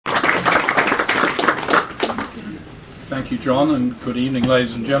Thank you, John, and good evening,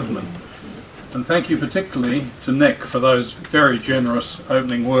 ladies and gentlemen. And thank you particularly to Nick for those very generous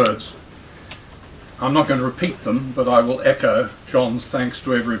opening words. I'm not going to repeat them, but I will echo John's thanks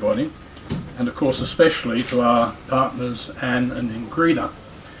to everybody, and of course especially to our partners Anne and Ingrida.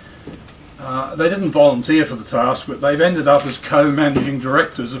 They didn't volunteer for the task, but they've ended up as co-managing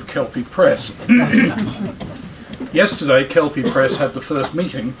directors of Kelpie Press. Yesterday, Kelpie Press had the first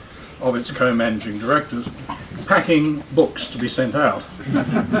meeting of its co-managing directors, packing books to be sent out.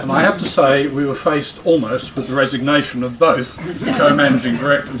 And I have to say, we were faced almost with the resignation of both co-managing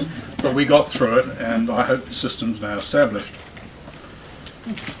directors, but we got through it, and I hope the system's now established.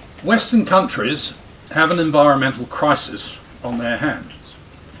 Western countries have an environmental crisis on their hands.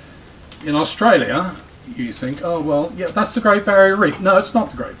 In Australia, you think, oh, well, yeah, that's the Great Barrier Reef. No, it's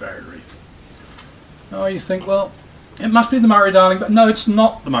not the Great Barrier Reef. Oh, you think, well, it must be the Murray-Darling Basin. No, it's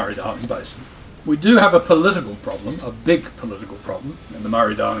not the Murray-Darling Basin. We do have a political problem, a big political problem in the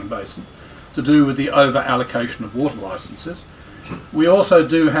Murray-Darling Basin to do with the over-allocation of water licences. We also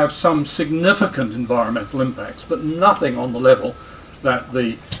do have some significant environmental impacts, but nothing on the level that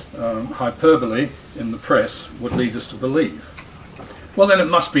the hyperbole in the press would lead us to believe. Well, then it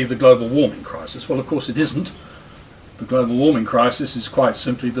must be the global warming crisis. Well, of course it isn't. The global warming crisis is quite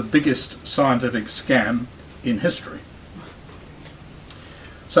simply the biggest scientific scam in history.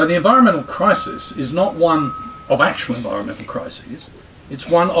 So the environmental crisis is not one of actual environmental crises. It's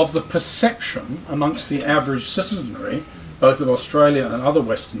one of the perception amongst the average citizenry, both of Australia and other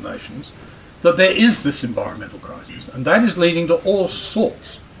Western nations, that there is this environmental crisis. And that is leading to all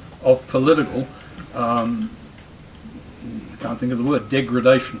sorts of political I can't think of the word,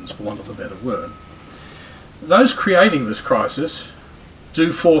 degradations, for want of a better word. Those creating this crisis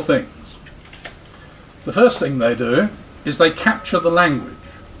do four things. The first thing they do is they capture the language.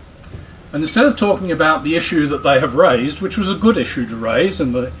 And instead of talking about the issue that they have raised, which was a good issue to raise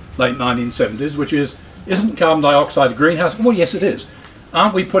in the late 1970s, which is, isn't carbon dioxide a greenhouse? Well, yes, it is.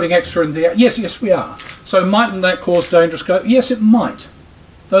 Aren't we putting extra into the air? Yes, yes, we are. So mightn't that cause dangerous gas? Yes, it might.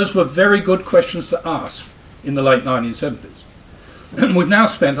 Those were very good questions to ask in the late 1970s. We've now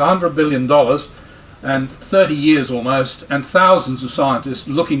spent $100 billion and 30 years almost and thousands of scientists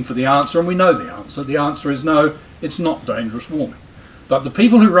looking for the answer, and we know the answer. The answer is no, it's not dangerous warming. But the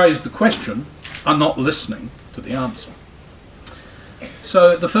people who raised the question are not listening to the answer.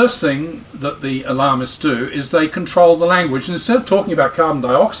 So the first thing that the alarmists do is they control the language. And instead of talking about carbon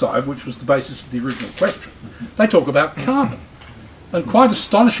dioxide, which was the basis of the original question, they talk about carbon. And quite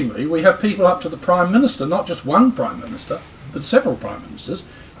astonishingly, we have people up to the Prime Minister, not just one Prime Minister, but several Prime Ministers,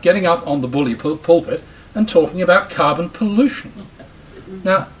 getting up on the bully pulpit and talking about carbon pollution.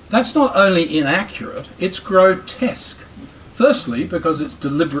 Now, that's not only inaccurate, it's grotesque. Firstly, because it's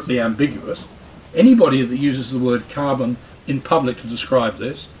deliberately ambiguous. Anybody that uses the word carbon in public to describe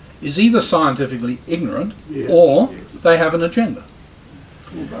this is either scientifically ignorant or they have an agenda.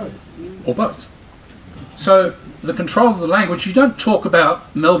 Or both. Or both. So, the control of the language, you don't talk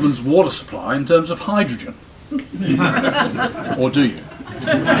about Melbourne's water supply in terms of hydrogen. Or do you?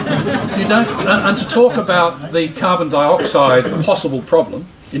 You don't, and to talk about the carbon dioxide possible problem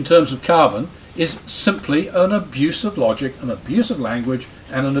in terms of carbon is simply an abuse of logic, an abuse of language,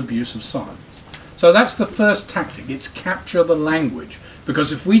 and an abuse of science. So that's the first tactic, it's capture the language.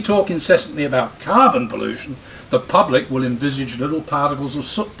 Because if we talk incessantly about carbon pollution, the public will envisage little particles of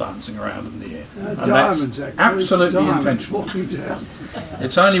soot dancing around in the air. And diamonds, that's absolutely intentional.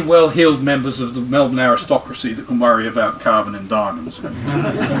 It's only well-heeled members of the Melbourne aristocracy that can worry about carbon in diamonds.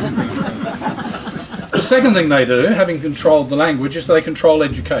 The second thing they do, having controlled the language, is they control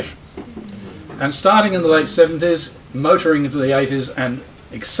education. And starting in the late 70s, motoring into the 80s and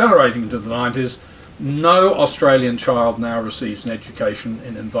accelerating into the 90s, no Australian child now receives an education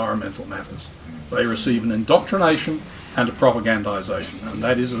in environmental matters. They receive an indoctrination and a propagandisation, and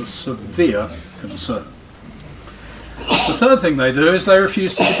that is a severe concern. The third thing they do is they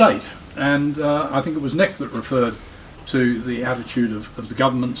refuse to debate, and I think it was Nick that referred to the attitude of the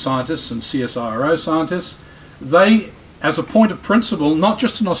government scientists and CSIRO scientists. They, as a point of principle, not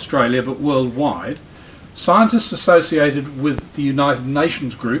just in Australia but worldwide, scientists associated with the United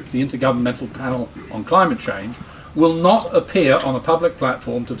Nations group, the Intergovernmental Panel on Climate Change, will not appear on a public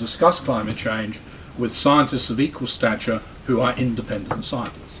platform to discuss climate change with scientists of equal stature who are independent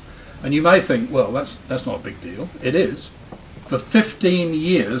scientists. And you may think, well, that's not a big deal. It is. For 15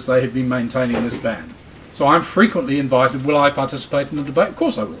 years they have been maintaining this ban. So I'm frequently invited, will I participate in the debate? Of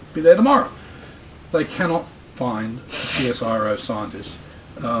course I will. Be there tomorrow. They cannot find a CSIRO scientist.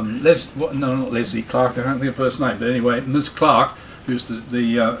 No, not Leslie Clark, I can't think of her first name, but anyway, Ms. Clark who's the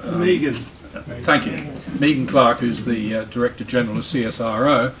Megan. thank you, Megan Clark, who's the Director General of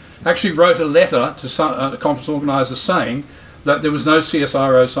CSIRO, actually wrote a letter to a conference organiser saying that there was no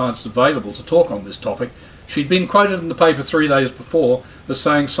CSIRO scientists available to talk on this topic. She'd been quoted in the paper 3 days before as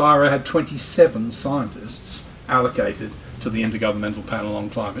saying CSIRO had 27 scientists allocated to the Intergovernmental Panel on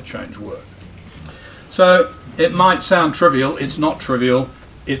Climate Change work. So it might sound trivial, it's not trivial.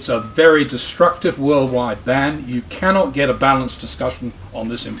 It's a very destructive worldwide ban. You cannot get a balanced discussion on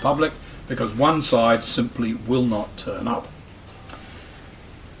this in public because one side simply will not turn up.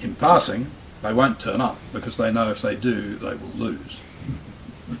 In passing, they won't turn up because they know if they do, they will lose.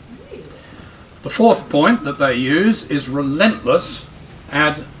 The fourth point that they use is relentless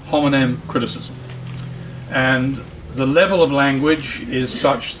ad hominem criticism. And the level of language is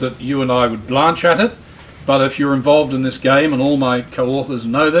such that you and I would blanch at it, but if you're involved in this game, and all my co-authors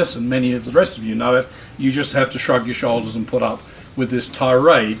know this, and many of the rest of you know it, you just have to shrug your shoulders and put up with this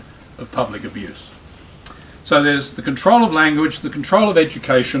tirade of public abuse. So there's the control of language, the control of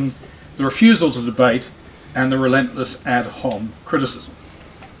education, the refusal to debate, and the relentless ad hom criticism.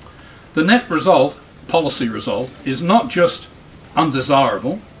 The net result, policy result, is not just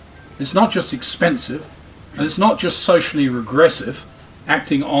undesirable, it's not just expensive, and it's not just socially regressive,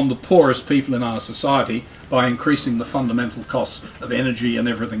 acting on the poorest people in our society by increasing the fundamental costs of energy and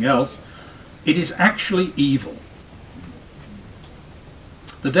everything else. It is actually evil.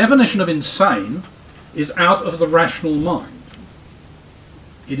 The definition of insane is out of the rational mind.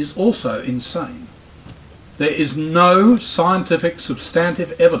 It is also insane. There is no scientific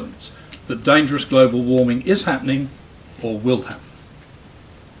substantive evidence that dangerous global warming is happening or will happen.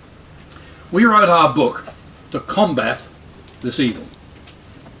 We wrote our book to combat this evil.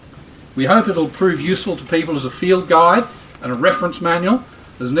 We hope it will prove useful to people as a field guide and a reference manual.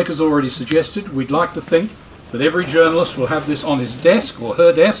 As Nick has already suggested, we'd like to think that every journalist will have this on his desk or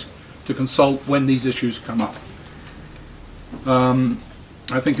her desk to consult when these issues come up.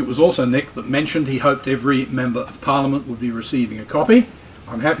 I think it was also Nick that mentioned he hoped every member of Parliament would be receiving a copy.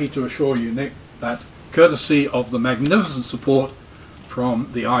 I'm happy to assure you, Nick, that courtesy of the magnificent support from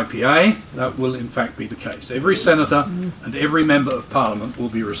the IPA, that will in fact be the case. Every senator and every member of Parliament will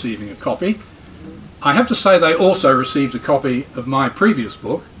be receiving a copy. I have to say they also received a copy of my previous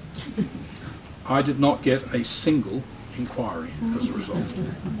book. I did not get a single inquiry as a result.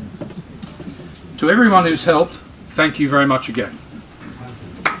 To everyone who's helped, thank you very much again.